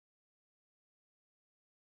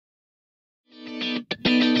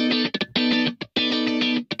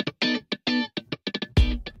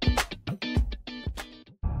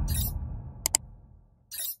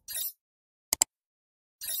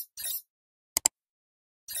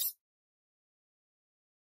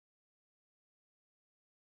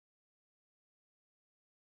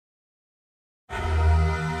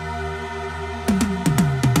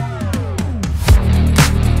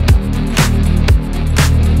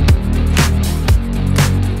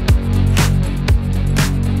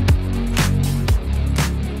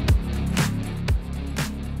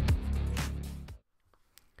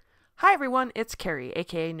everyone, it's Carrie,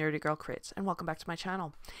 aka Nerdygirlcreates, and welcome back to my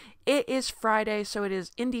channel. It is Friday, so it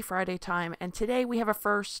is Indie Friday time, and today we have a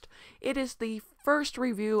first. It is the first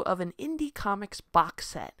review of an indie comics box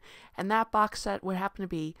set, and that box set would happen to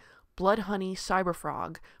be Blood Honey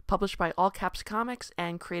Cyberfrog, published by All Caps Comics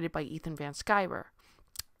and created by Ethan Van Sciver.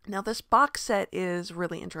 Now this box set is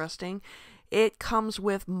really interesting. It comes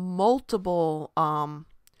with multiple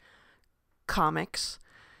comics,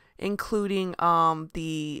 including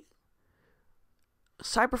the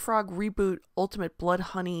Cyberfrog reboot Ultimate Blood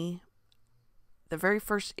Honey, the very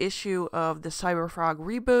first issue of the Cyberfrog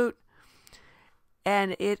reboot,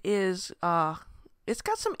 and it's got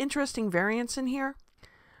some interesting variants in here.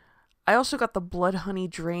 I also got the Blood Honey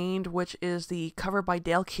Drained, which is the cover by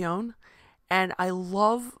Dale Keown, and I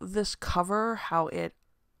love this cover, how it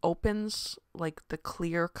opens, like the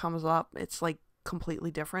clear comes up. It's like completely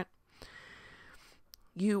different.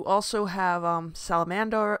 You also have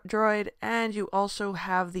Salamander Droid, and you also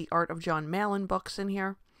have the Art of John Malin books in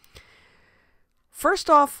here. First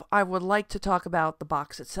off, I would like to talk about the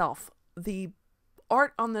box itself. The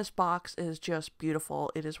art on this box is just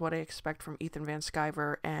beautiful. It is what I expect from Ethan Van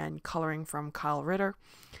Sciver and coloring from Kyle Ritter.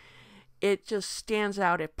 It just stands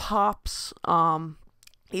out. It pops.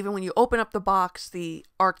 Even when you open up the box, the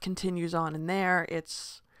art continues on in there.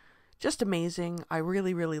 It's just amazing. I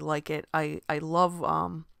really, really like it. I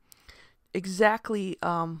love exactly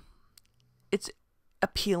it's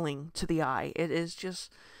appealing to the eye. It is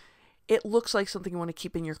just, it looks like something you want to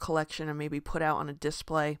keep in your collection and maybe put out on a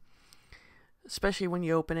display, especially when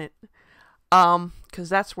you open it, because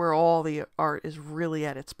that's where all the art is really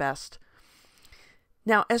at its best.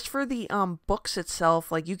 Now, as for the books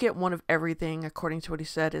itself, like, you get one of everything according to what he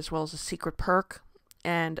said, as well as a secret perk,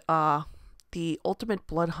 and the Ultimate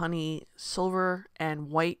Blood Honey silver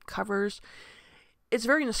and white covers. It's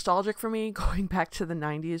very nostalgic for me, going back to the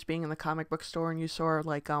 90s, being in the comic book store, and you saw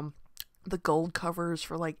like the gold covers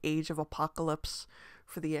for like Age of Apocalypse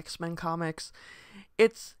for the X-Men comics.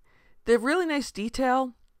 They're really nice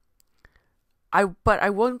detail. But I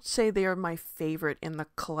won't say they are my favorite in the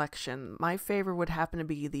collection. My favorite would happen to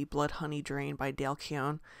be the Blood Honey Drain by Dale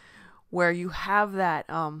Keown, where you have that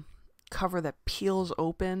cover that peels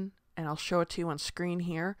open, and I'll show it to you on screen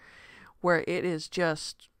here, where it is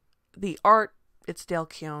just the art. It's Dale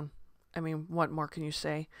Keown. I mean, what more can you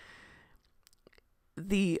say?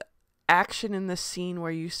 The action in this scene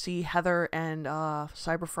where you see Heather and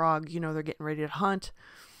Cyberfrog, you know, they're getting ready to hunt.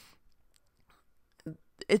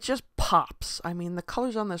 It just pops. I mean, the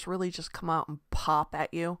colors on this really just come out and pop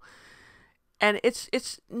at you. And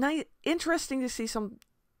it's nice, interesting to see some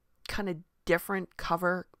kind of different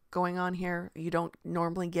cover going on here. You don't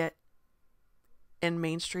normally get in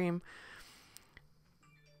mainstream.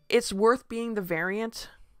 It's worth being the variant.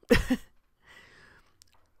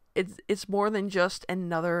 It's more than just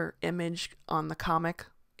another image on the comic.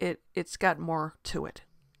 It's got more to it,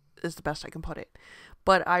 is the best I can put it.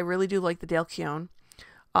 But I really do like the Dale Keown.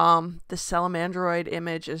 The Salamandroid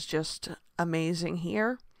image is just amazing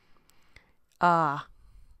here. You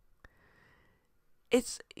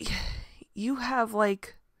have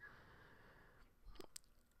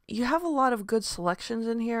a lot of good selections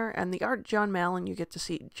in here, and the art John Malin, you get to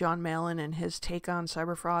see John Malin and his take on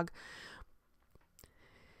Cyberfrog.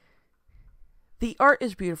 The art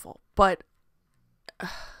is beautiful, but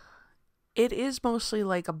it is mostly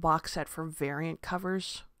like a box set for variant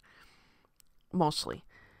covers. Mostly.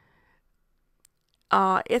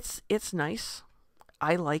 It's nice.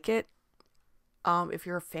 I like it. If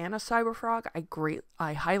you're a fan of Cyberfrog,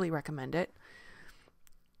 I highly recommend it.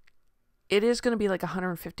 It is going to be like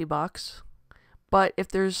 $150, but if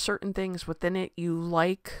there's certain things within it you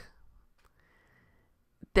like,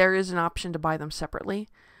 there is an option to buy them separately.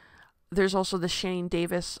 There's also the Shane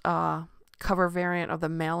Davis cover variant of the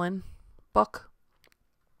Malin book.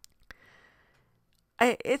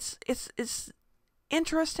 It's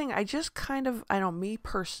interesting. I just kind of, I don't, me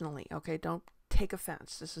personally, okay, don't take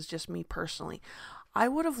offense, this is just me personally, I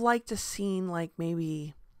would have liked to seen like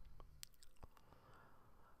maybe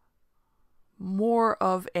more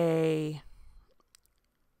of a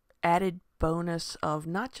added bonus of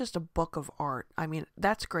not just a book of art. I mean,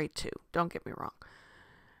 that's great too, don't get me wrong,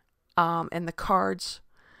 and the cards,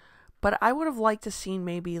 but I would have liked to seen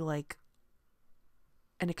maybe like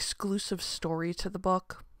an exclusive story to the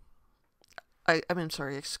book. I mean,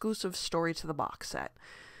 sorry, exclusive story to the box set.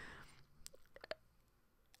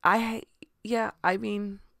 Yeah, I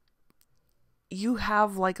mean, you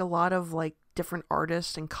have like a lot of like different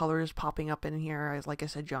artists and colors popping up in here. Like I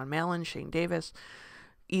said, John Malin, Shane Davis,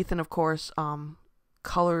 Ethan, of course,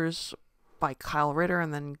 colors by Kyle Ritter,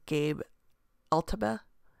 and then Gabe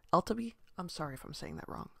Altabi. I'm sorry if I'm saying that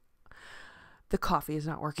wrong. The coffee is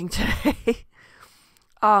not working today.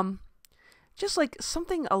 Just like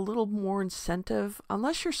something a little more incentive,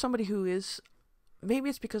 unless you're somebody who is, maybe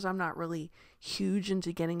it's because I'm not really huge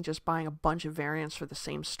into just buying a bunch of variants for the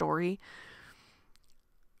same story.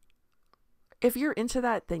 If you're into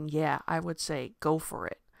that, then yeah, I would say go for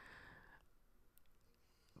it.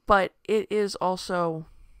 But it is also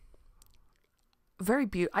very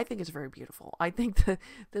beautiful. I think it's very beautiful. I think that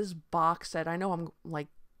this box set, I know I'm like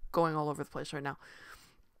going all over the place right now.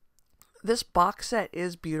 This box set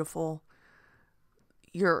is beautiful.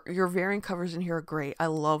 Your variant covers in here are great. I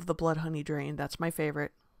love the Blood Honey Drain. That's my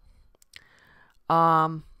favorite.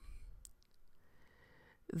 The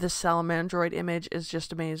Salamandroid image is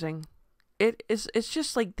just amazing. It's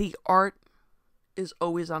just like the art is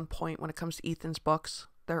always on point when it comes to Ethan's books.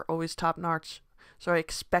 They're always top notch. So I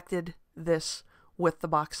expected this with the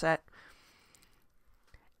box set.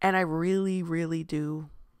 And I really, really do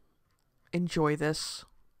enjoy this.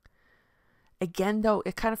 Again, though,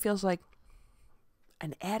 it kind of feels like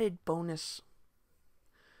an added bonus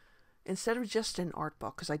instead of just an art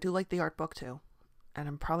book, because I do like the art book too. And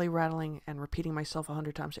I'm probably rattling and repeating myself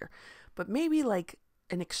 100 times here. But maybe like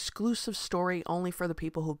an exclusive story only for the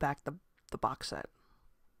people who backed the box set.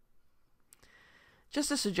 Just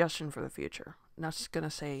a suggestion for the future. Not just going to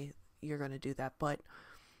say you're going to do that, but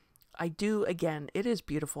I do, again, it is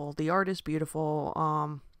beautiful. The art is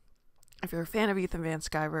beautiful. If you're a fan of Ethan Van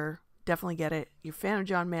Sciver, definitely get it. You're a fan of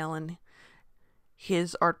John Malin,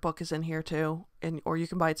 his art book is in here too, or you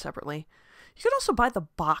can buy it separately. You can also buy the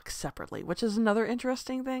box separately, which is another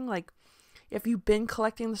interesting thing. Like, if you've been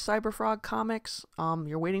collecting the Cyberfrog comics,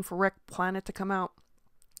 you're waiting for Wreck Planet to come out,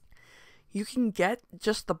 you can get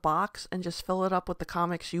just the box and just fill it up with the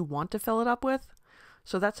comics you want to fill it up with.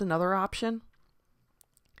 So that's another option.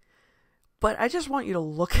 But I just want you to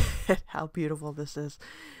look at how beautiful this is.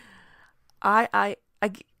 Again,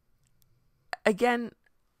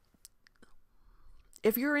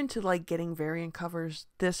 if you're into like getting variant covers,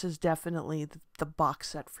 this is definitely the box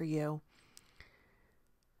set for you.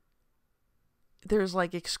 There's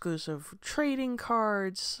like exclusive trading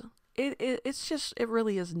cards. It's just, it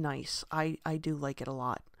really is nice. I do like it a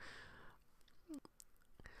lot.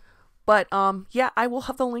 But yeah, I will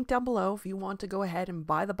have the link down below if you want to go ahead and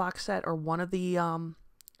buy the box set or one of the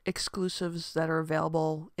exclusives that are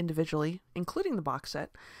available individually, including the box set.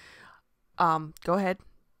 Go ahead,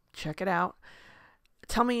 check it out.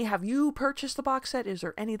 Tell me, have you purchased the box set? Is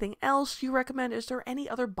there anything else you recommend? Is there any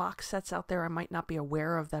other box sets out there I might not be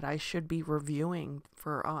aware of that I should be reviewing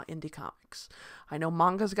for indie comics? I know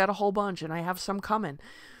manga's got a whole bunch, and I have some coming.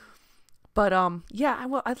 But yeah,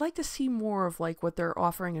 I'd like to see more of like what they're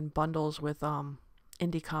offering in bundles with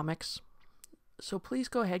indie comics. So please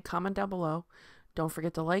go ahead, comment down below. Don't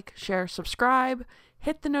forget to like, share, subscribe,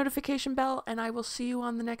 hit the notification bell, and I will see you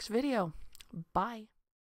on the next video. Bye.